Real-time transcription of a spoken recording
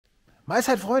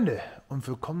Mahlzeit, Freunde, und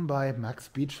willkommen bei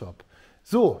Max-Speedshop.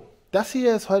 So, das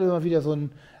hier ist heute mal wieder so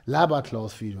ein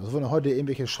Laberklaus-Video. Es wurden heute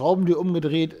irgendwelche Schrauben, die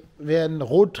umgedreht werden,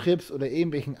 Roadtrips oder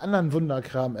irgendwelchen anderen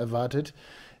Wunderkram erwartet.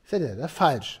 Seid ihr da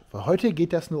falsch? Weil heute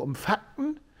geht das nur um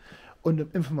Fakten und um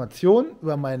Informationen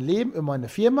über mein Leben, über meine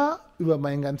Firma, über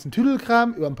meinen ganzen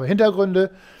Tüdelkram, über ein paar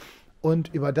Hintergründe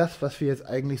und über das, was wir jetzt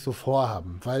eigentlich so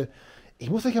vorhaben. Weil ich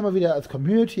muss euch ja mal wieder als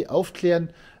Community aufklären,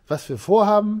 was wir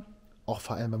vorhaben. Auch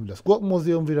vor allem, wenn wir das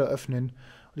Gurkenmuseum wieder öffnen.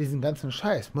 Und diesen ganzen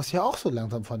Scheiß muss ja auch so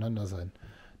langsam voneinander sein.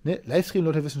 Ne?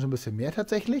 Livestream-Leute wissen schon ein bisschen mehr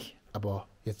tatsächlich. Aber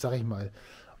jetzt sage ich mal,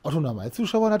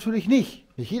 Otto-Normal-Zuschauer natürlich nicht.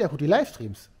 Nicht jeder guckt die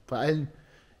Livestreams. Vor allem,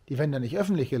 die werden dann nicht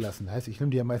öffentlich gelassen. Das heißt, ich nehme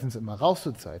die ja meistens immer raus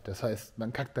zur Zeit. Das heißt,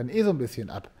 man kackt dann so ein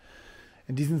bisschen ab.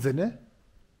 In diesem Sinne,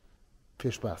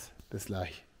 viel Spaß. Bis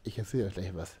gleich. Ich erzähle euch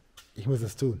gleich was. Ich muss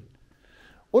es tun.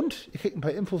 Und ihr kriegt ein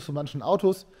paar Infos zu manchen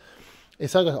Autos. Ich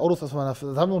sage euch Autos aus meiner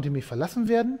Sammlung, die mich verlassen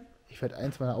werden. Ich werde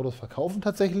eins meiner Autos verkaufen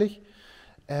tatsächlich.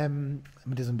 Damit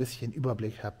ihr so ein bisschen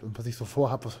Überblick habt und was ich so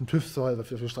vorhabe, was vom TÜV soll, was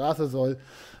für die Straße soll,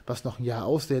 was noch ein Jahr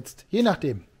aussetzt. Je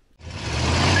nachdem.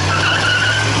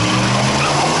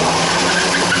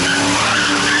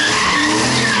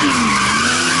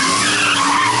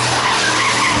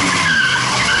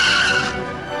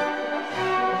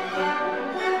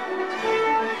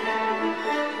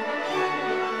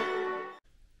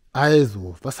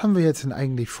 Also, was haben wir jetzt denn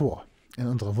eigentlich vor in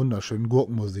unserem wunderschönen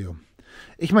Gurkenmuseum?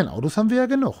 Ich meine, Autos haben wir ja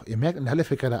genug. Ihr merkt, in der Halle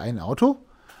fährt gerade ein Auto.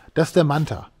 Das ist der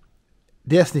Manta.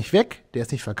 Der ist nicht weg, der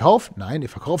ist nicht verkauft. Nein, ihr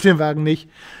verkauft den Wagen nicht.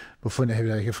 Bevor nachher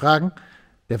wieder welche fragen.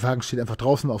 Der Wagen steht einfach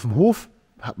draußen auf dem Hof,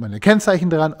 hat meine Kennzeichen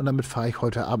dran und damit fahre ich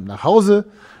heute Abend nach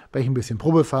Hause, weil ich ein bisschen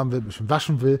Probe fahren will, ein bisschen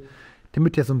waschen will,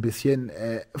 damit der so ein bisschen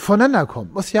voneinander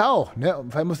kommt. Muss ja auch, ne?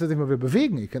 Und vor allem muss er sich mal wieder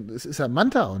bewegen. Es ist ja ein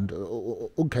Manta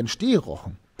und kein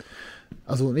Stehrochen.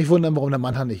 Also nicht wundern, warum der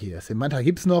Manta nicht hier ist. Den Manta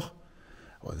gibt es noch.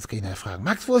 Aber jetzt kann ich nachher fragen,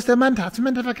 Max, wo ist der Manta? Hast du den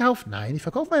Manta verkauft? Nein, ich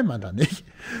verkaufe meinen Manta nicht.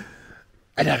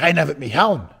 Alter, Rainer wird mich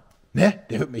hauen. Ne?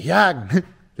 Der wird mich jagen.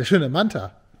 Der schöne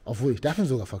Manta. Obwohl, ich darf ihn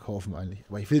sogar verkaufen eigentlich.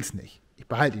 Aber ich will es nicht. Ich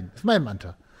behalte ihn. Das ist mein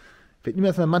Manta. Ich werde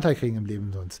niemals meinen Manta kriegen im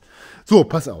Leben sonst. So,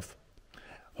 pass auf.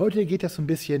 Heute geht das so ein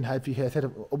bisschen, halt, wie ich erzählt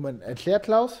habe, um einen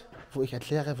Erklärklaus, wo ich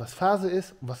erkläre, was Phase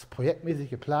ist und was projektmäßig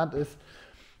geplant ist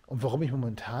und warum ich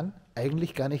momentan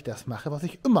eigentlich gar nicht das mache, was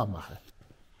ich immer mache.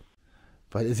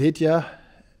 Weil ihr seht ja,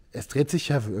 es dreht sich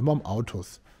ja wie immer um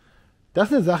Autos. Das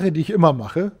ist eine Sache, die ich immer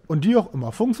mache und die auch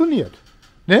immer funktioniert.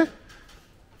 Ne?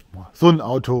 So ein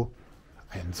Auto,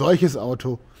 ein solches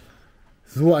Auto,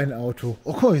 so ein Auto.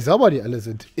 Oh, guck mal, wie sauber die alle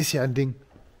sind. Ist ja ein Ding.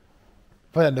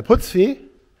 War ja eine Putzfee?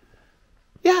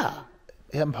 Ja,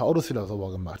 ich habe ein paar Autos wieder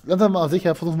sauber gemacht. Langsam mal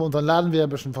sicher versuchen wir unseren Laden wieder ein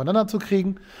bisschen voneinander zu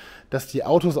kriegen, dass die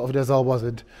Autos auch wieder sauber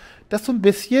sind. Dass so ein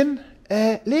bisschen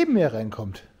Leben mehr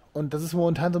reinkommt. Und das ist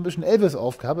momentan so ein bisschen Elvis'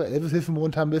 Aufgabe. Elvis hilft mir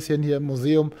momentan ein bisschen hier im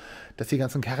Museum, dass die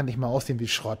ganzen Karren nicht mehr aussehen wie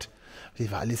Schrott. Die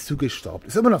war alles zugestaubt.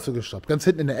 Ist immer noch zugestaubt. Ganz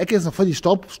hinten in der Ecke ist noch voll die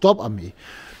Staubarmee.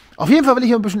 Auf jeden Fall will ich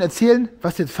euch ein bisschen erzählen,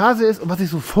 was jetzt Phase ist und was ich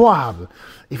so vorhabe.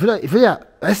 Ich will ja,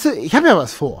 weißt du, ich habe ja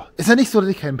was vor. Ist ja nicht so, dass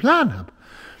ich keinen Plan habe.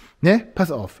 Ne,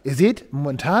 pass auf. Ihr seht,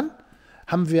 momentan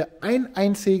haben wir einen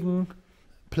einzigen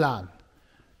Plan.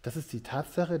 Das ist die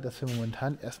Tatsache, dass wir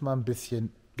momentan erstmal ein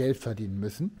bisschen Geld verdienen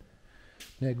müssen.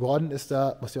 Ne, Gordon ist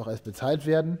da, muss ja auch erst bezahlt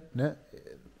werden. Ne?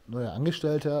 Neuer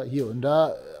Angestellter, hier und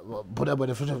da. Butter bei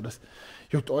der Fische, das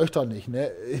juckt euch doch nicht. Ne?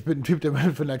 Ich bin ein Typ, der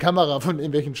von der Kamera von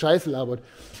irgendwelchen Scheiß labert.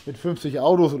 Mit 50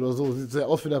 Autos oder so. Sieht sehr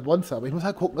aus wie der Bonzer. Aber ich muss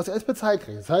halt gucken, dass er alles bezahlt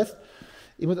kriegt. Das heißt,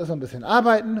 ich muss erstmal ein bisschen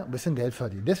arbeiten, ein bisschen Geld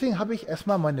verdienen. Deswegen habe ich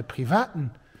erstmal meine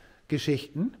privaten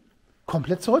Geschichten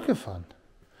komplett zurückgefahren.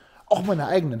 Auch meine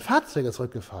eigenen Fahrzeuge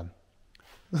zurückgefahren.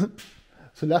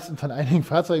 Zulasten von einigen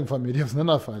Fahrzeugen von mir, die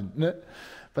auseinanderfallen. Ne?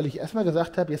 Weil ich erstmal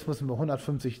gesagt habe, jetzt müssen wir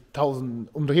 150.000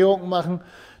 Umdrehungen machen,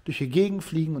 durch die Gegend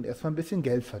fliegen und erstmal ein bisschen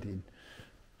Geld verdienen.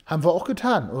 Haben wir auch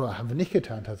getan, oder haben wir nicht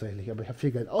getan tatsächlich, aber ich habe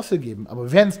viel Geld ausgegeben. Aber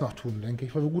wir werden es noch tun, denke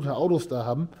ich, weil wir gute Autos da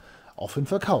haben, auch für den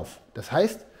Verkauf. Das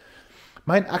heißt,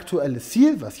 mein aktuelles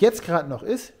Ziel, was jetzt gerade noch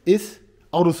ist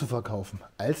Autos zu verkaufen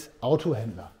als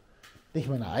Autohändler. Nicht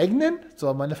meine eigenen,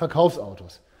 sondern meine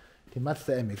Verkaufsautos. Die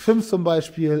Mazda MX-5 zum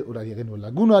Beispiel oder die Renault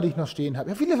Laguna, die ich noch stehen habe.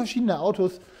 Ja, viele verschiedene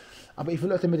Autos, aber ich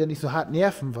will euch damit ja nicht so hart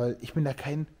nerven, weil ich bin da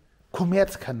kein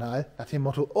Kommerzkanal nach dem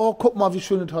Motto, oh, guck mal, wie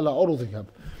schöne, tolle Autos ich habe.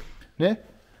 Ne?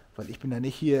 Weil ich bin da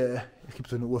nicht hier, es gibt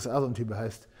so in den USA so einen Typ, der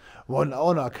heißt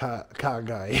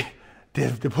One-Owner-Car-Guy.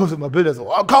 Der postet immer Bilder so,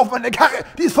 oh, kauf mal eine Karre,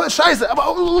 die ist voll scheiße, aber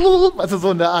weißt du,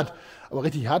 so in der Art. Aber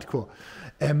richtig hardcore.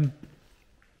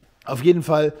 Auf jeden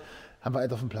Fall haben wir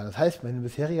eins auf dem Plan. Das heißt, mein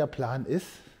bisheriger Plan ist,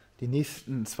 die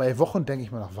nächsten 2 Wochen, denke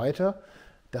ich mal noch weiter,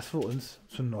 dass wir uns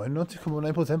zu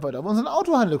 99,9% weiter auf unseren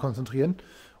Autohandel konzentrieren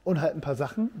und halt ein paar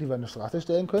Sachen, die wir an die Straße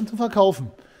stellen können, zum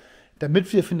Verkaufen.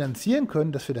 Damit wir finanzieren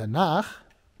können, dass wir danach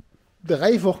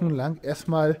 3 Wochen lang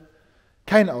erstmal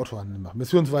kein Autohandel machen,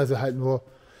 beziehungsweise halt nur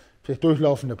vielleicht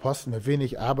durchlaufende Posten mit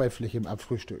wenig Arbeitsfläche im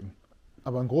Abfrühstücken.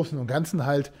 Aber im Großen und Ganzen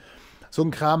halt so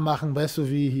einen Kram machen, weißt du,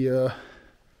 wie hier,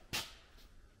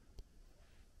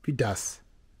 wie das.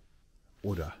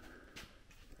 Oder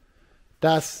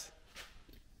das.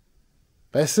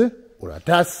 Weißt du? Oder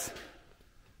das.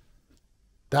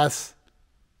 Das.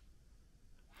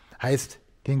 Heißt,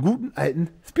 den guten alten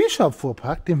Speedshop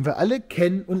Fuhrpark, den wir alle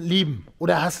kennen und lieben.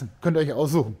 Oder hassen. Könnt ihr euch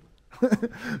aussuchen.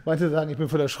 Manche sagen, ich bin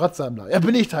voll der Schrottsammler. Ja,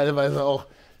 bin ich teilweise auch.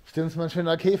 Stimmt's, mein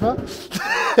schöner Käfer?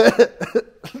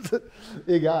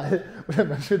 Egal. Oder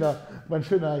mein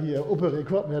schöner hier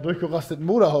Opel-Rekord mit der durchgerosteten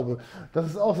Motorhaube. Das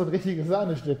ist auch so ein richtiges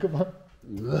Sahnestück. Guck mal.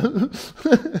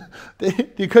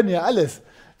 Die können ja alles.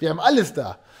 Wir haben alles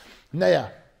da. Naja.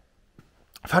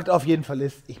 Fakt auf jeden Fall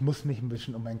ist, ich muss mich ein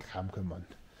bisschen um meinen Kram kümmern.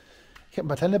 Ich habe ein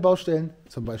paar kleine Baustellen,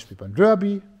 zum Beispiel beim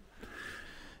Derby.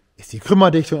 Ist die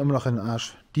Krümmerdichtung immer noch in den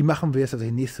Arsch. Die machen wir jetzt also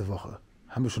nächste Woche.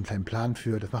 Haben wir schon einen kleinen Plan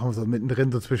für. Das machen wir so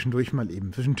mittendrin, so zwischendurch mal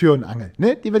eben. Zwischen Tür und Angel.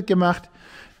 Ne? Die wird gemacht.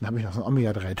 Dann habe ich noch so einen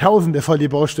Omega 3000, der voll die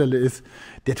Baustelle ist.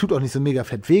 Der tut auch nicht so mega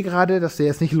fett weh gerade, dass der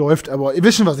jetzt nicht läuft. Aber ihr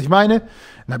wisst schon, was ich meine.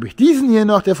 Dann habe ich diesen hier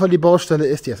noch, der voll die Baustelle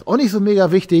ist. Der ist auch nicht so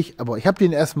mega wichtig. Aber ich habe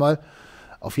den erstmal.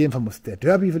 Auf jeden Fall muss der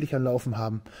Derby will ich am Laufen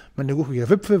haben. Meine gurkige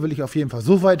Wipfel will ich auf jeden Fall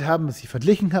so weit haben, dass ich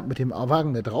verglichen habe mit dem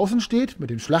Wagen, der draußen steht, mit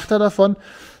dem Schlachter davon,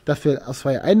 dass wir aus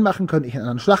 2 einen machen können, ich einen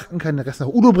anderen schlachten kann, den Rest nach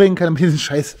Udo bringen kann, damit ich diesen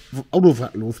scheiß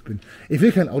Autowrack los bin. Ich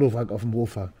will kein Autowrack auf dem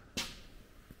Hof fahren.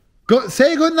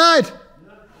 Say good night!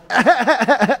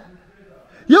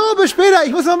 Jo, bis später.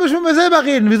 Ich muss noch ein bisschen mit mir selber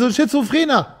reden, wie so ein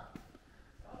Schizophrener.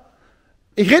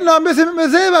 Ich rede noch ein bisschen mit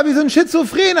mir selber, wie so ein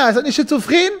Schizophrener. Ist das nicht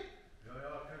schizophren?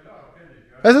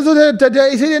 Weißt du, so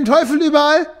ich sehe den Teufel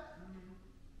überall.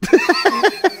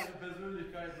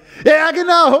 Ja,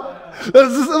 genau.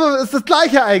 Das ist das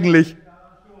Gleiche eigentlich.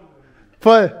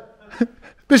 Voll.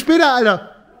 Bis später,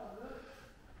 Alter.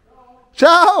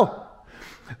 Ciao.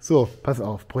 So, pass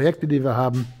auf. Projekte, die wir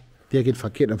haben. Der geht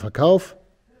verkehrt im Verkauf.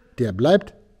 Der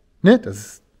bleibt. Ne, das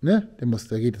ist, ne,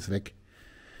 der geht es weg.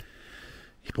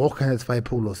 Ich brauche keine 2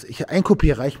 Polos. Ein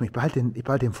Kopier reicht mir. Ich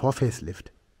behalte den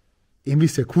Vor-Facelift. Irgendwie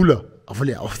ist der cooler, obwohl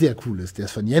er auch sehr cool ist. Der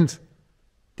ist von Jens.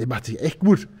 Der macht sich echt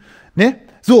gut. Ne?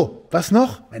 So, was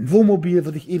noch? Mein Wohnmobil,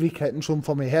 was ich Ewigkeiten schon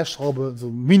vor mir herschraube. So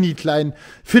mini kleinen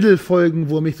Viertelfolgen,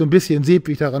 wo ihr mich so ein bisschen seht,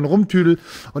 wie ich daran rumtüdel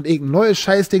und irgendein neues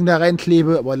Scheißding da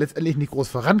reinklebe, aber letztendlich nicht groß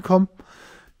vorankomme.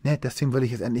 Ne? Deswegen will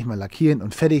ich jetzt endlich mal lackieren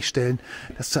und fertigstellen.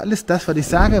 Das ist so alles das, was ich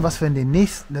sage, was wir in den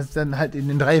nächsten, das dann halt in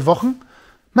den 3 Wochen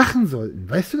machen sollten.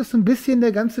 Weißt du, dass so ein bisschen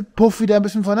der ganze Puff wieder ein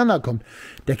bisschen voneinander kommt.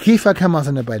 Der Käfer kann mal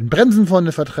seine beiden Bremsen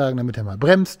vorne vertragen, damit er mal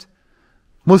bremst.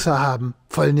 Muss er haben.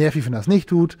 Voll nervig, wenn er das nicht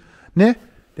tut. Ne?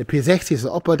 Der P60 ist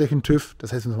auch bald durch den TÜV.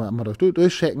 Das heißt, müssen wir einmal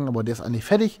durchchecken, aber der ist eigentlich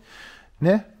fertig.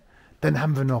 Ne? Dann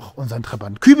haben wir noch unseren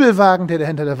Trabant-Kübelwagen, der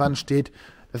hinter der Wand steht.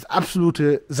 Das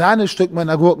absolute Sahnestück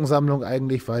meiner Gurkensammlung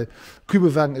eigentlich, weil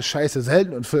Kübelwagen ist scheiße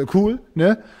selten und voll cool.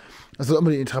 Ne? Also immer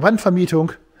die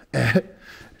Trabant-Vermietung.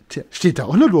 Steht da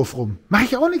auch nur doof rum. Mache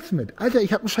ich auch nichts mit. Alter,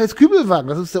 ich habe einen scheiß Kübelwagen.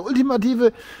 Das ist der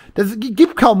ultimative, das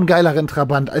gibt kaum einen geileren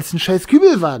Trabant als einen scheiß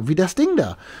Kübelwagen, wie das Ding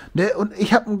da. Ne? Und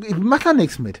ich mache da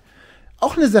nichts mit.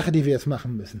 Auch eine Sache, die wir jetzt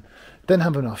machen müssen. Dann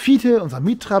haben wir noch Fiete, unser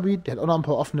Miettrabi, der hat auch noch ein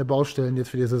paar offene Baustellen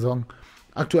jetzt für die Saison.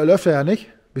 Aktuell läuft er ja nicht,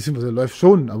 beziehungsweise läuft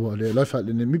schon, aber der läuft halt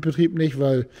in dem Mietbetrieb nicht,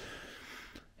 weil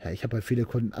ja, ich habe halt viele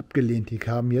Kunden abgelehnt, die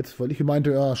kamen jetzt, weil ich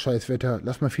meinte, ja, scheiß Wetter,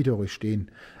 lass mal Fiete ruhig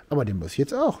stehen. Aber den muss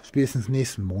jetzt auch, spätestens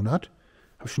nächsten Monat,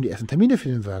 habe ich schon die ersten Termine für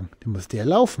den Wagen. Den muss der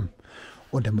laufen.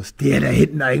 Und dann muss der da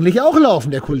hinten eigentlich auch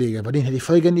laufen, der Kollege. Bei dem hätte ich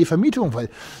voll gerne die Vermietung, weil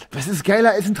was ist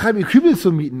geiler, als einen Treibi-Kübel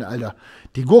zu mieten, Alter.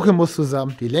 Die Gurke muss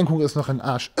zusammen, die Lenkung ist noch im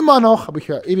Arsch. Immer noch, habe ich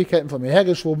ja Ewigkeiten von mir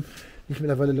hergeschoben. Nicht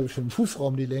mittlerweile, glaube ich, schon im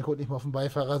Fußraum die Lenkung und nicht mal auf dem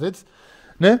Beifahrersitz.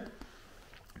 Ne?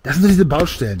 Das sind so diese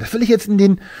Baustellen. Das will ich jetzt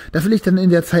das will ich dann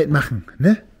in der Zeit machen,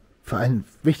 ne? Vor allem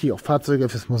wichtig auch Fahrzeuge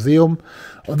fürs Museum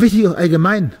und wichtig auch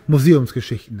allgemein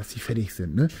Museumsgeschichten, dass die fertig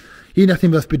sind, ne? Je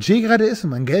nachdem, was Budget gerade ist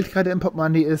und mein Geld gerade im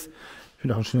Portemonnaie ist. Ich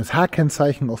will auch ein schönes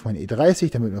H-Kennzeichen auf mein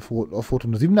E30, damit wir auf Foto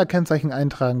nur 7er Kennzeichen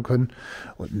eintragen können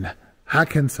und ein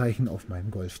H-Kennzeichen auf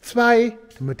meinen Golf 2,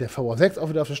 damit der VR6 auch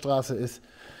wieder auf der Straße ist,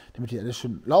 damit die alles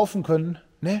schön laufen können,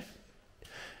 ne?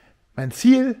 Mein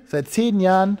Ziel seit 10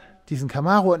 Jahren, diesen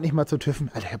Camaro nicht mal zu TÜVen.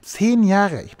 Alter, ich habe 10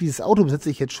 Jahre. Dieses Auto besitze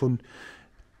ich jetzt schon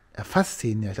Ja, fast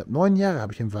 10 Jahre, ich glaube 9 Jahre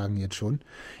habe ich den Wagen jetzt schon.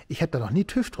 Ich habe da noch nie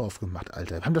TÜV drauf gemacht,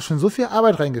 Alter. Wir haben da schon so viel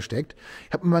Arbeit reingesteckt.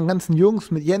 Ich habe mit meinen ganzen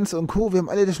Jungs, mit Jens und Co., wir haben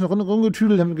alle das schon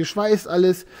rumgetüdelt, haben geschweißt,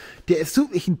 alles. Der ist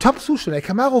wirklich ein Top-Zustand. Der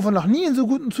Camaro war noch nie in so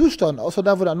gutem Zustand, außer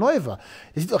da, wo der neu war.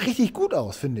 Der sieht auch richtig gut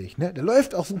aus, finde ich. Ne? Der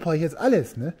läuft auch super jetzt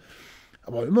alles. Ne?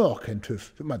 Aber immer noch kein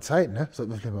TÜV. Wird mal Zeit, ne?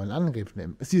 Sollten wir vielleicht mal einen Angriff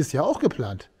nehmen. Ist dieses Jahr auch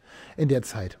geplant in der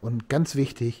Zeit. Und ganz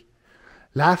wichtig,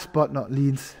 last but not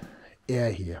least, er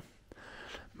hier.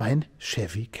 Mein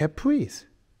Chevy Caprice.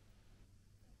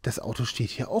 Das Auto steht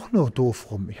hier auch nur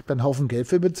doof rum. Ich habe da einen Haufen Geld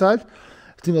für bezahlt,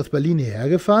 sind aus Berlin hierher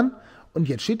gefahren und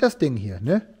jetzt steht das Ding hier,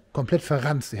 ne? Komplett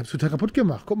verranzt. Ich habe es total kaputt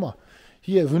gemacht. Guck mal.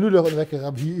 Hier, Vinylloch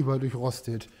weggerammt, hier überall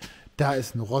durchrostet. Da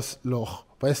ist ein Rostloch.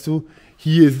 Weißt du,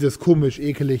 hier sieht das komisch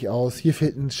ekelig aus. Hier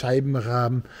fehlt ein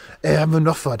Scheibenrahmen. Haben wir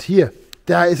noch was? Hier.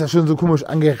 Da ist er schon so komisch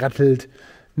angerattelt.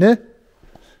 Ne?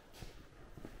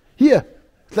 Hier.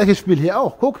 Das gleiche Spiel hier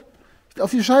auch. Guck. Sieht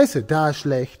auf die Scheiße. Da ist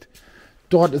schlecht.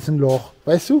 Dort ist ein Loch.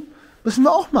 Weißt du? Müssen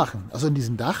wir auch machen. Also in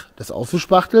diesem Dach, das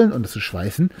auszuspachteln und das zu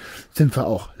schweißen, sind wir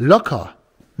auch locker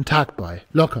einen Tag bei.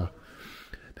 Locker.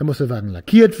 Da muss der Wagen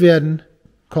lackiert werden.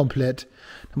 Komplett.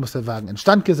 Da muss der Wagen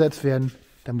instand gesetzt werden.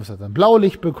 Dann muss er dann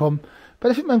Blaulicht bekommen.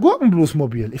 Weil ich will mein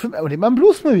Gurkenbluesmobil. Ich will mir mal ein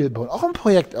Bluesmobil bauen. Auch ein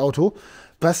Projektauto,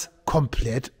 was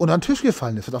komplett unter den Tisch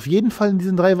gefallen ist. Was auf jeden Fall in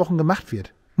diesen 3 Wochen gemacht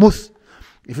wird. Muss.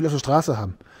 Ich will auf der Straße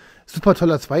haben. Super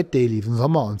toller Zweit-Daily im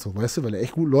Sommer und so, weißt du, weil er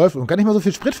echt gut läuft und gar nicht mal so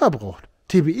viel Sprit verbraucht.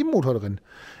 TBI-Motor drin.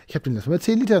 Ich habe den letztes Mal mit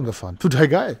 10 Litern gefahren. Total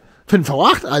geil. Für einen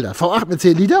V8, Alter. V8 mit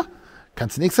 10 Liter?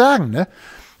 Kannst du nichts sagen, ne?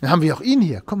 Dann haben wir auch ihn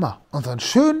hier. Guck mal, unseren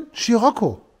schönen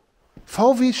Scirocco.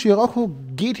 VW Scirocco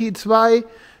GT2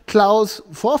 Klaus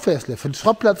Vorfässle. Für den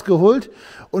Schrottplatz geholt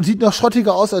und sieht noch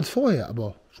schrottiger aus als vorher.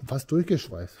 Aber schon fast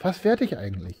durchgeschweißt. Fast fertig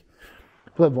eigentlich.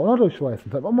 Sollten wir auch noch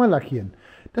durchschweißen. Sollten wir auch mal lackieren.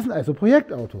 Das sind also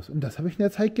Projektautos. Und das habe ich in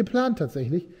der Zeit geplant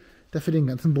tatsächlich, dass wir den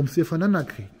ganzen Bums hier voneinander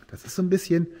kriegen. Das ist so ein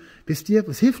bisschen, wisst ihr,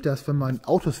 was hilft das, wenn man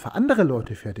Autos für andere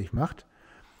Leute fertig macht?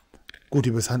 Gut,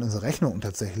 die bezahlen unsere Rechnungen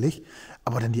tatsächlich,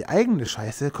 aber dann die eigene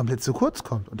Scheiße komplett zu kurz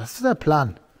kommt. Und das ist der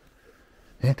Plan.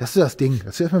 Ja, das ist das Ding.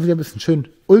 Das ist erstmal wieder ein bisschen schön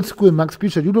oldschool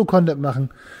Max-Speedshop Judo-Content machen.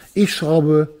 Ich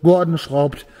schraube, Gordon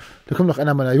schraubt. Da kommt noch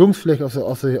einer meiner Jungs vielleicht aus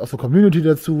der Community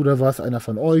dazu oder was, einer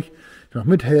von euch, die noch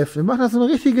mithelfen. Wir machen da so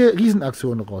eine richtige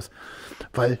Riesenaktion raus.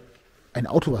 Weil ein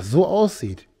Auto, was so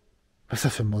aussieht, was ist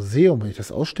das für ein Museum, wenn ich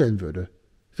das ausstellen würde?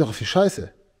 Ist doch viel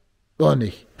Scheiße. Oder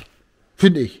nicht?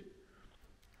 Finde ich.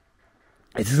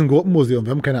 Es ist ein Gruppenmuseum,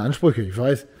 wir haben keine Ansprüche, ich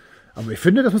weiß. Aber ich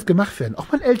finde, das muss gemacht werden.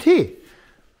 Auch mal ein LT.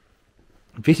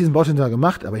 Ich diesen Baustein da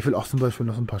gemacht, aber ich will auch zum Beispiel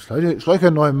noch so ein paar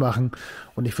Schläuche neu machen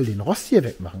und ich will den Rost hier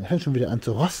wegmachen. Er fängt schon wieder an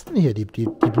zu rosten hier, die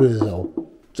blöde Sau.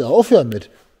 So, aufhören mit.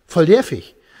 Voll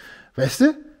nervig. Weißt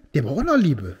du? Der braucht noch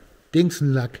Liebe.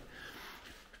 Dingsenlack.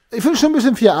 Ich finde schon ein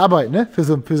bisschen viel Arbeit, ne? Für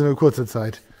so eine kurze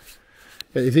Zeit.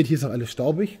 Ja, ihr seht, hier ist noch alles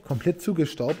staubig, komplett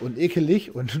zugestaubt und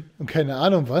ekelig und keine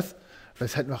Ahnung was. Weil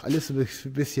es halt noch alles so ein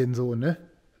bisschen so, ne?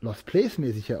 Lost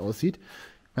Place-mäßig hier aussieht.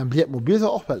 Mein Mobil soll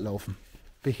auch bald laufen.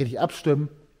 Will ich richtig abstimmen,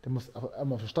 der muss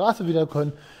einmal auf der Straße wieder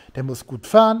können, der muss gut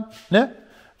fahren, ne?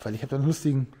 Weil ich habe da einen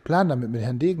lustigen Plan damit mit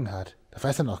Herrn Degenhardt. Das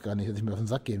weiß er noch gar nicht, dass ich mir auf den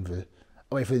Sack gehen will.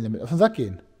 Aber ich will damit auf den Sack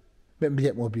gehen. Mit dem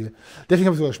Billardmobil. Deswegen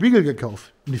habe ich sogar Spiegel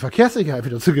gekauft, um die Verkehrssicherheit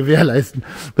wieder zu gewährleisten.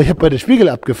 Weil ich habe beide Spiegel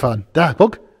abgefahren. Da,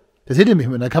 guck, da seht ihr mich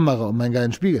mit einer Kamera und meinen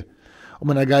geilen Spiegel. Und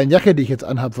meiner geilen Jacke, die ich jetzt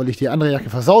anhabe, weil ich die andere Jacke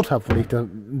versaut habe, weil ich da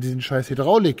diesen scheiß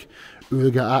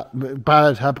Hydrauliköl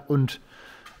gebadet habe und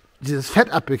dieses Fett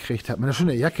abgekriegt habe. Meine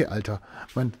schöne Jacke, Alter.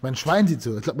 Mein Schwein sieht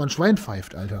so, ich glaube, mein Schwein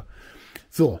pfeift, Alter.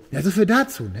 So, ja, so viel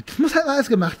dazu. Ne? Das muss halt alles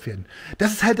gemacht werden.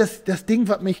 Das ist halt das Ding,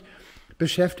 was mich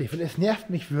beschäftigt. Und es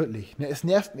nervt mich wirklich. Ne? Es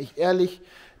nervt mich ehrlich,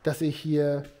 dass ich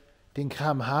hier den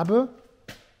Kram habe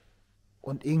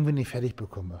und irgendwie nicht fertig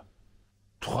bekomme.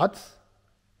 Trotz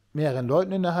mehreren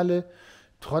Leuten in der Halle,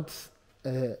 trotz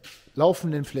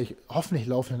hoffentlich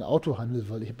laufenden Autohandel,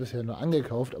 weil ich habe bisher nur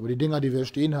angekauft, aber die Dinger, die wir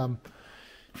stehen haben,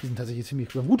 die sind tatsächlich ziemlich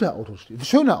gute Autos stehen,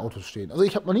 schöne Autos stehen. Also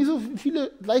ich habe noch nie so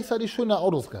viele gleichzeitig schöne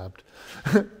Autos gehabt.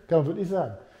 Kann man wirklich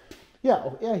sagen. Ja,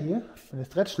 auch er hier, meine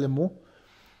Stretch-Limo,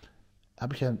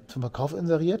 habe ich ja zum Verkauf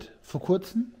inseriert, vor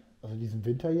kurzem, also diesen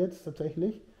Winter jetzt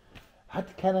tatsächlich.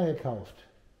 Hat keiner gekauft.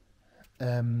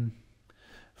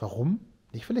 Warum?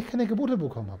 Nicht, weil ich keine Gebote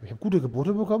bekommen habe. Ich habe gute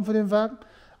Gebote bekommen für den Wagen,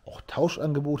 auch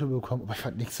Tauschangebote bekommen, aber ich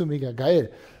fand nicht so mega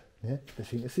geil. Ne?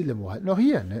 Deswegen ist die Limo halt noch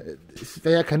hier. Ne? Es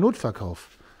wäre ja kein Notverkauf.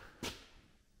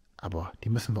 Aber die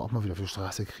müssen wir auch mal wieder auf die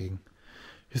Straße kriegen.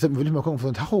 Deshalb will ich mal gucken, ob wir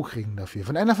ein Tacho kriegen dafür.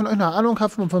 Wenn einer von euch eine Ahnung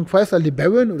hat, von Chrysler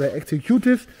LeBaron oder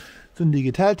Executive so ein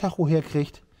Digital-Tacho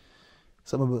herkriegt,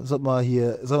 soll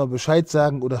mal Bescheid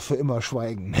sagen oder für immer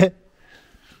schweigen. Ne?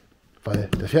 Weil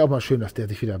das wäre auch mal schön, dass der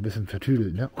sich wieder ein bisschen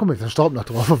vertüdelt. Ne? Guck mal, jetzt ist der Staub noch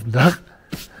drauf auf dem Dach.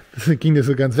 Das ging das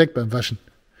so ganz weg beim Waschen.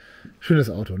 Schönes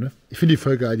Auto, ne? Ich finde die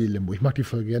voll geil, die Limbo. Ich mag die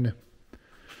voll gerne.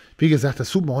 Wie gesagt, das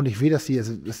tut mir auch nicht weh, dass die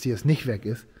jetzt nicht weg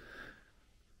ist.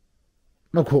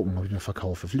 Mal gucken, ob ich noch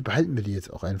verkaufe. Vielleicht behalten wir die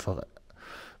jetzt auch einfach.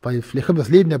 Weil vielleicht kommt das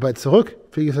Leben ja bald zurück.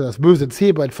 Vielleicht ist ja das böse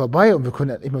C bald vorbei und wir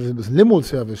können ja nicht mal ein bisschen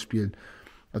Limo-Service spielen.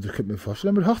 Also ich könnte mir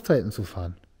vorstellen, mit Hochzeiten zu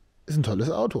fahren. Ist ein tolles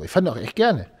Auto. Ich fand auch echt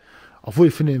gerne. Obwohl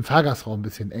ich finde den Fahrgastraum ein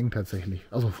bisschen eng tatsächlich.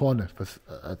 Also vorne,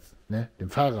 den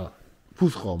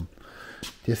Fußraum.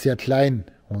 Der ist ja klein,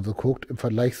 wenn man so guckt, im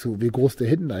Vergleich zu wie groß der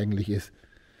hinten eigentlich ist.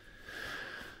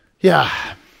 Ja,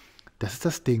 das ist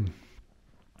das Ding.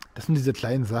 Das sind diese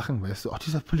kleinen Sachen, weißt du. Auch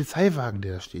dieser Polizeiwagen,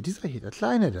 der da steht, dieser hier, der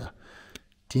kleine da,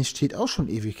 den steht auch schon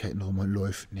Ewigkeiten rum und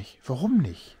läuft nicht. Warum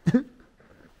nicht?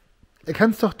 Er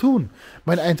kann es doch tun.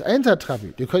 Mein 1.1er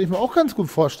Trabi, den könnte ich mir auch ganz gut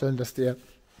vorstellen, dass der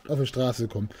auf die Straße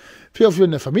kommt. Für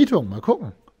eine Vermietung, mal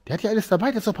gucken. Der hat ja alles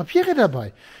dabei, da ist doch Papiere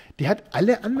dabei. Der hat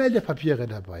alle Anmeldepapiere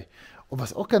dabei. Und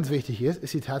was auch ganz wichtig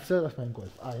ist die Tatsache, dass mein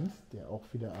Golf 1, der auch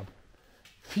wieder ab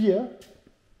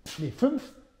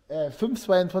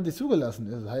 5,22 zugelassen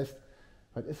ist. Das heißt,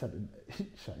 was ist das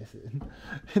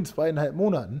in 2,5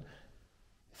 Monaten,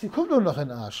 ist die Kupplung noch in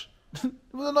den Arsch. Da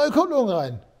muss eine neue Kupplung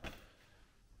rein.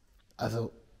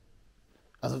 Also,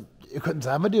 ihr könnt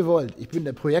sagen, was ihr wollt. Ich bin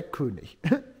der Projektkönig.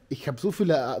 Ich habe so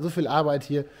viel Arbeit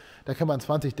hier, da kann man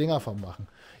 20 Dinger von machen.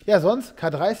 Ja, sonst,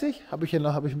 K30 habe ich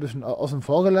ein bisschen außen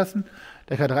vor gelassen.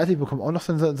 Der K30 bekommt auch noch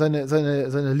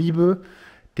seine Liebe.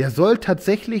 Der soll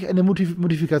tatsächlich eine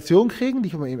Modifikation kriegen, die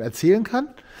ich ihm erzählen kann.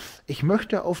 Ich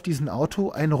möchte auf diesem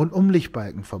Auto einen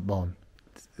Rundumlichtbalken verbauen.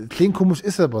 Klingt komisch,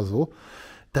 ist aber so.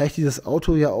 Da ich dieses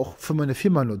Auto ja auch für meine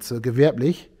Firma nutze,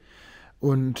 gewerblich.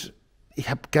 Und ich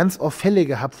habe ganz oft Fälle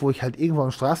gehabt, wo ich halt irgendwo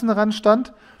am Straßenrand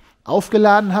stand,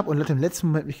 aufgeladen habe und Leute im letzten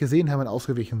Moment mich gesehen haben und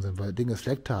ausgewichen sind, weil Dinge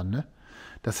Fleck haben, ne?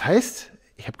 Das heißt,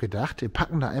 ich habe gedacht, wir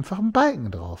packen da einfach einen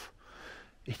Balken drauf.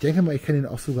 Ich denke mal, ich kann den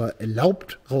auch sogar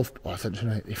erlaubt raus. Oh, ist das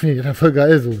schon, ich finde den voll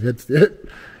geil so jetzt.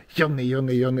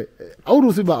 Junge.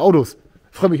 Autos über Autos.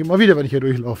 Ich freue mich immer wieder, wenn ich hier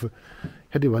durchlaufe.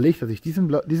 Ich hatte überlegt, dass ich diesen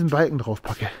Balken drauf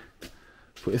packe.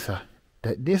 Wo ist er?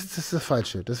 Das ist das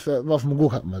Falsche. Das war auf dem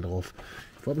Gurkenseiten mal drauf.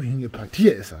 Wo habe ich ihn hingepackt?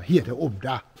 Hier ist er. Hier, da oben,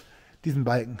 da. Diesen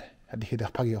Balken. Hatte ich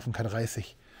gedacht, packe ich auf den K30.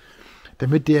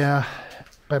 Damit der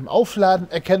beim Aufladen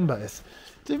erkennbar ist.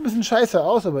 Sieht ein bisschen scheiße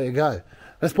aus, aber egal.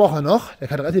 Was braucht er noch? Der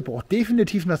K30 braucht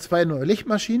definitiv noch 2 neue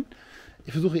Lichtmaschinen.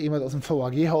 Ich versuche irgendwas aus dem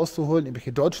VAG-Haus zu holen,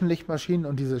 irgendwelche deutschen Lichtmaschinen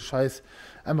und diese scheiß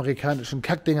amerikanischen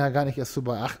Kackdinger gar nicht erst zu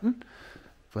beachten.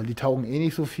 Weil die taugen eh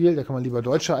nicht so viel. Da kann man lieber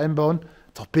deutsche einbauen.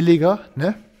 Ist doch billiger,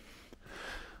 ne?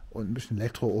 Und ein bisschen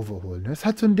Elektro-Overholen. Das ist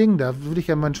halt so ein Ding, da würde ich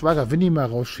ja meinen Schwager Winnie mal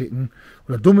rausschicken.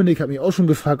 Oder Dominik hat mich auch schon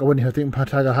gefragt, ob er nicht nach ein paar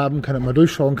Tage haben kann, ob er mal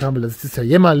durchschauen kann, weil das ist ja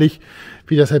jämmerlich,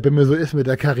 wie das halt bei mir so ist mit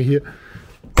der Karre hier.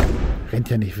 Rennt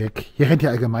ja nicht weg. Hier rennt ja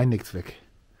allgemein nichts weg.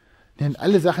 Denn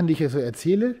alle Sachen, die ich hier so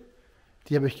erzähle,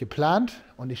 die habe ich geplant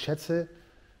und ich schätze,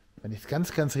 wenn ich es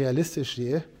ganz, ganz realistisch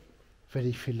sehe, werde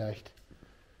ich vielleicht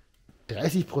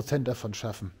 30% davon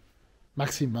schaffen.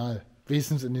 Maximal.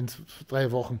 Wenigstens in den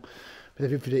 3 Wochen. Da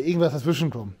wird wieder irgendwas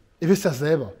dazwischen kommen. Ihr wisst das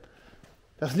selber.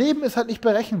 Das Leben ist halt nicht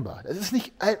berechenbar. Es ist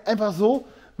nicht einfach so,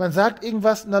 man sagt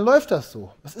irgendwas und dann läuft das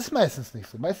so. Das ist meistens nicht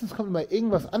so. Meistens kommt immer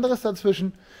irgendwas anderes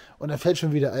dazwischen und dann fällt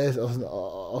schon wieder alles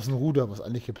aus dem Ruder, was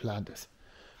eigentlich geplant ist.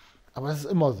 Aber das ist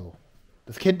immer so.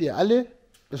 Das kennt ihr alle,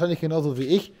 wahrscheinlich genauso wie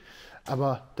ich.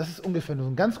 Aber das ist ungefähr nur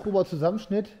ein ganz grober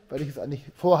Zusammenschnitt, weil ich es eigentlich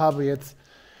vorhabe, jetzt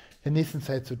in der nächsten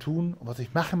Zeit zu tun und was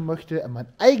ich machen möchte an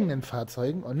meinen eigenen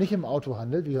Fahrzeugen und nicht im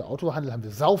Autohandel. Wie im Autohandel haben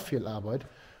wir sau viel Arbeit.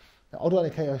 Im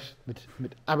Autohandel kann ich euch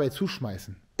mit Arbeit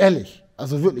zuschmeißen. Ehrlich.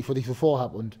 Also wirklich, was ich so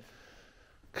vorhabe. Und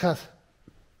krass.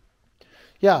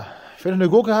 Ja, wenn ihr eine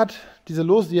Gurke hat, die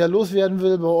er loswerden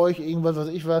will bei euch, irgendwas, was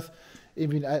ich was,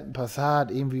 irgendwie einen alten Passat,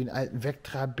 irgendwie einen alten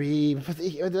Vectra B, was weiß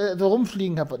ich, so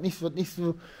rumfliegen habe, was nicht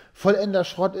so vollender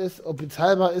Schrott ist, ob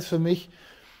bezahlbar ist für mich,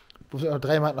 wo ich auch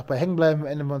 3 Monate noch bei hängen bleiben, am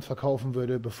Ende man es verkaufen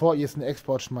würde. Bevor ihr es in den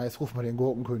Export schmeißt, ruft mal den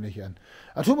Gurkenkönig an.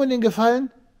 Aber tut mir den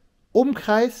Gefallen,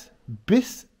 Umkreis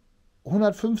bis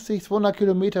 150, 200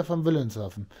 Kilometer vom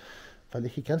Wilhelmshaven. Weil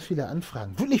ich hier ganz viele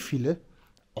Anfragen, wirklich viele,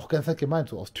 auch ganz nett gemeint,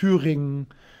 so aus Thüringen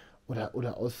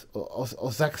oder aus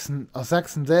Sachsen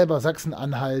selber,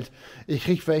 Sachsen-Anhalt. Ich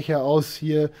kriege welche aus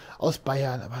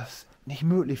Bayern, aber das ist nicht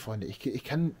möglich, Freunde. Ich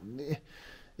kann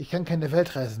keine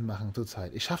Weltreisen machen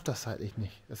zurzeit. Ich schaffe das zeitlich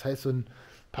nicht. Das heißt, so ein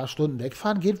paar Stunden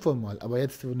wegfahren geht wohl mal. Aber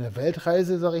jetzt so eine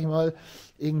Weltreise, sag ich mal,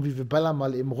 irgendwie, wir ballern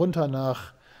mal eben runter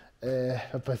nach,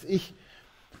 was weiß ich,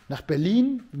 nach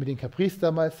Berlin, mit den Caprice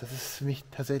damals. Das ist für mich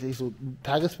tatsächlich so ein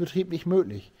Tagesbetrieb nicht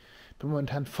möglich. Bin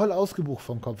momentan voll ausgebucht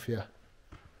vom Kopf her.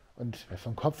 Und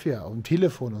vom Kopf her, auf dem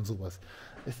Telefon und sowas.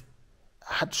 Es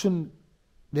hat schon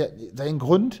seinen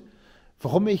Grund,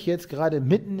 warum ich jetzt gerade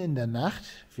mitten in der Nacht,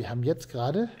 wir haben jetzt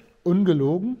gerade,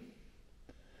 ungelogen,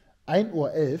 1:11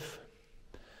 Uhr,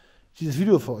 dieses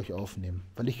Video für euch aufnehmen.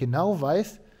 Weil ich genau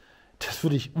weiß, das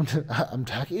würde ich am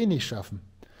Tag eh nicht schaffen.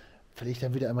 Weil ich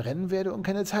dann wieder am Rennen werde und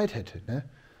keine Zeit hätte. Ne?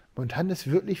 Momentan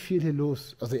ist wirklich viel hier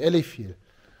los. Also ehrlich viel.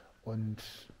 Und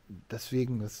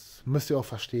deswegen, das müsst ihr auch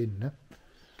verstehen. Ne?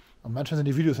 Und manchmal sind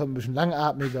die Videos halt ein bisschen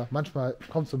langatmiger. Manchmal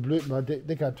kommt so ein blöder,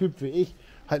 dicker Typ wie ich,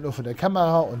 halt nur von der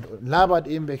Kamera und labert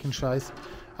eben welchen Scheiß.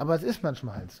 Aber es ist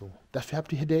manchmal halt so. Dafür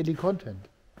habt ihr hier Daily Content.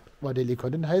 Weil Daily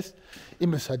Content heißt, ihr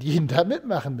müsst halt jeden Tag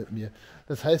mitmachen mit mir.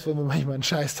 Das heißt, wenn wir manchmal einen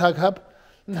Scheißtag haben,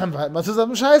 dann haben wir halt mal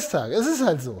zusammen einen Scheißtag. Es ist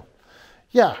halt so.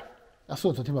 Ja.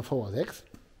 Achso, zum Thema VR6.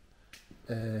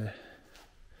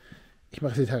 Ich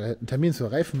mache jetzt einen Termin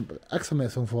zur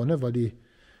Reifenachsenmessung vorne, weil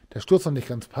der Sturz noch nicht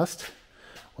ganz passt.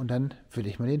 Und dann will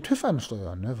ich mal den TÜV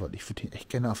ansteuern, ne? Weil ich würde ihn echt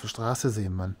gerne auf der Straße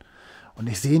sehen, Mann. Und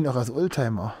ich sehe ihn auch als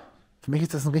Oldtimer. Für mich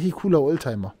ist das ein richtig cooler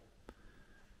Oldtimer.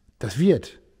 Das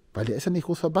wird, weil der ist ja nicht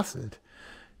groß verbastelt.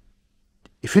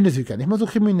 Ich finde, es sieht gar nicht mal so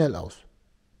kriminell aus.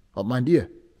 Was meint ihr?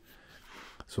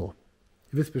 So,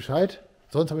 ihr wisst Bescheid.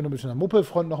 Sonst habe ich noch ein bisschen an der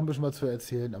Mopedfront noch ein bisschen was zu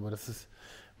erzählen, aber das ist,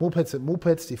 Mopeds sind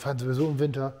Mopeds, die fahren sowieso im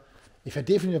Winter. Ich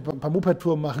werde definitiv ein paar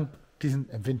Moped-Touren machen, die sind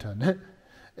im Winter, ne?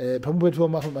 Ein paar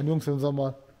Moped-Touren machen mit meinen Jungs im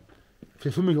Sommer.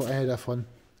 Vielleicht filme ich auch eine davon,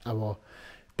 aber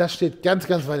das steht ganz,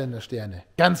 ganz weit in der Sterne.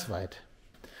 Ganz weit.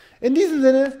 In diesem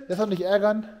Sinne, das soll nicht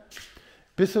ärgern.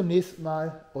 Bis zum nächsten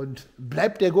Mal und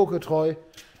bleibt der Gurke treu.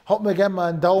 Haut mir gerne mal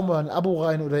einen Daumen oder ein Abo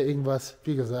rein oder irgendwas.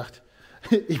 Wie gesagt,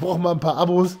 ich brauche mal ein paar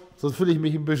Abos, sonst fühle ich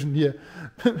mich ein bisschen hier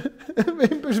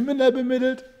ein bisschen minder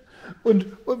bemittelt und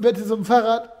werde so ein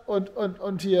Fahrrad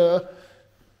und hier.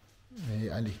 Nee,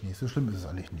 eigentlich nicht. So schlimm ist es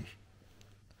eigentlich nicht.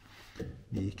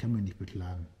 Nee, ich kann mich nicht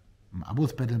beklagen.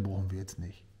 Abos betteln brauchen wir jetzt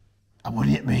nicht.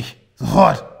 Abonniert mich.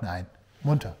 Sofort. Nein,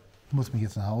 munter. Ich muss mich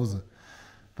jetzt nach Hause.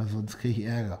 Weil sonst kriege ich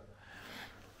Ärger.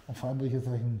 Und vor allem will ich jetzt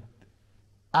solchen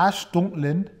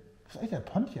arschdunklen. Was ist eigentlich der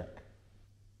Pontiac?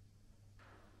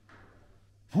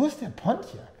 Wo ist der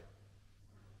Pontiac?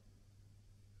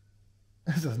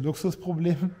 Ist das ein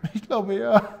Luxusproblem? Ich glaube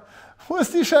ja. Wo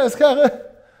ist die Scheißkarre?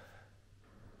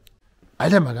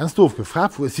 Alter, mal ganz doof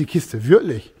gefragt, wo ist die Kiste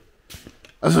wirklich?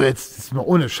 Also jetzt ist mal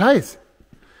ohne Scheiß.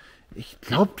 Ich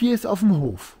glaube, die ist auf dem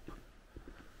Hof.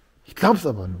 Ich glaube es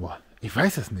aber nur. Ich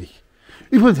weiß es nicht.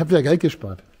 Übrigens, ich habe wieder Geld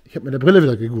gespart. Ich habe mit der Brille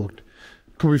wieder gegurkt.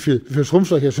 Guck, wie viel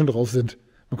Schrumpfschläuche hier schon drauf sind.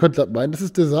 Man könnte meinen, das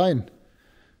ist Design.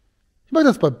 Ich mache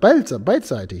das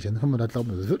beidseitig. Dann kann man da glauben,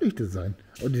 das ist wirklich Design.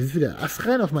 Und die ist wieder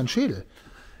astrein auf meinen Schädel.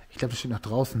 Ich glaube, das steht nach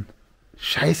draußen.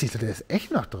 Scheiße, ich dachte, der ist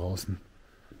echt nach draußen.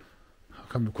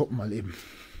 Komm, wir gucken mal eben.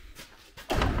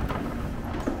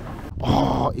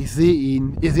 Oh, ich sehe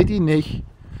ihn. Ihr seht ihn nicht.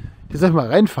 Hier soll ich mal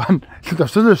reinfahren. Ich glaube, der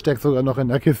Schlüssel steckt sogar noch in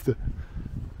der Kiste.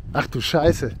 Ach du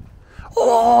Scheiße.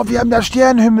 Oh, wir haben da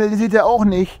Sternenhimmel. Den seht ihr auch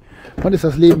nicht. Wann ist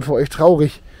das Leben für euch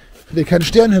traurig, wenn ihr keinen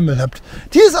Sternenhimmel habt?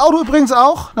 Dieses Auto übrigens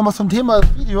auch, nochmal zum Thema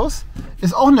des Videos,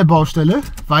 ist auch eine Baustelle,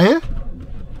 weil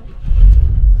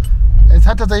es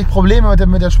hat tatsächlich Probleme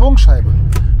mit der Schwungscheibe.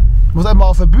 Muss einmal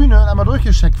auf der Bühne und einmal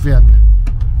durchgecheckt werden.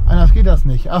 Anders geht das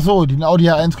nicht. Ach so, den Audi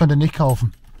A1 könnt ihr nicht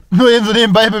kaufen. Nur eben so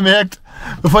nebenbei bemerkt.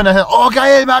 Bevor nachher, oh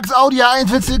geil, Max, Audi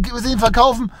A1, willst du ihn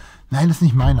verkaufen? Nein, das ist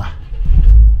nicht meiner.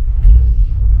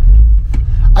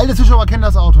 Alte Zuschauer kennen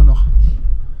das Auto noch.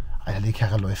 Alter, die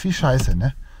Karre läuft wie Scheiße,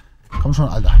 ne? Komm schon,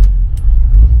 Alter.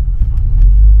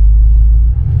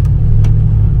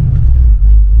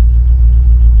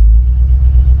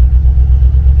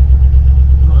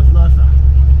 So, jetzt läuft er.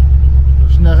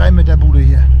 So, schnell rein mit der Bude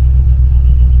hier.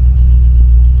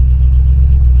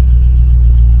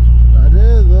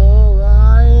 Warte, so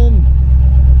rein.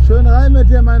 Schön rein mit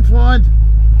dir, mein Freund.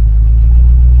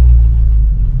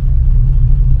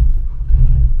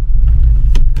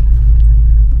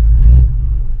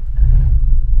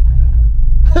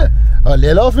 Aber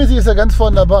leerlaufmäßig ist er ganz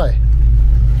vorne dabei.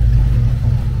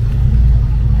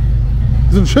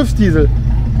 So ein Schiffsdiesel.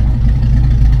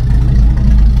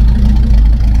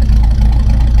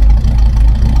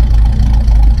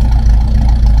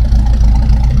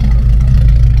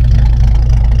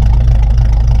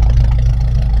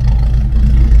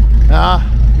 Ja.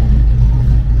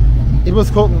 Ich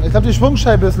muss gucken. Ich glaube, die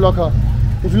Schwungscheibe ist locker.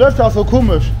 Die läuft auch so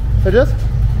komisch. Hört ihr das?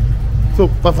 So,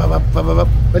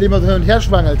 weil die immer so hin und her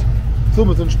schwangelt. So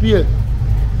mit so einem Spiel.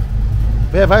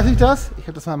 Wer weiß ich das? Ich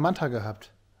habe das mal im Manta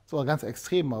gehabt. So ganz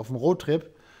extrem auf dem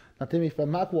Roadtrip. Nachdem ich bei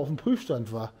Marco auf dem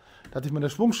Prüfstand war. Da hatte ich meine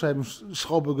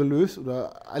Schwungscheibenschraube gelöst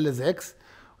oder alle 6.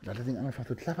 Und da hat das Ding angefangen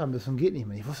zu klappern müssen und geht nicht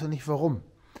mehr. Ich wusste nicht warum.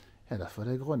 Ja, das war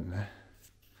der Grund, ne?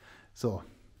 So,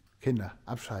 Kinder,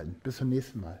 abschalten. Bis zum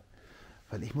nächsten Mal.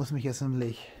 Weil ich muss mich jetzt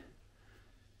nämlich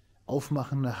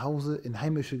aufmachen nach Hause in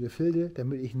heimische Gefilde,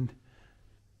 damit ich in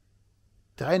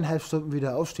 3,5 Stunden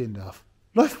wieder aufstehen darf.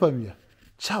 Läuft bei mir.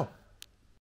 Ciao.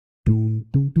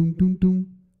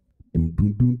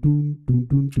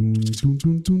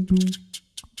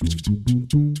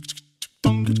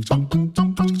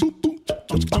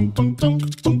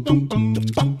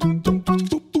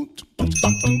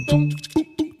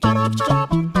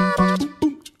 Ba-da-ba.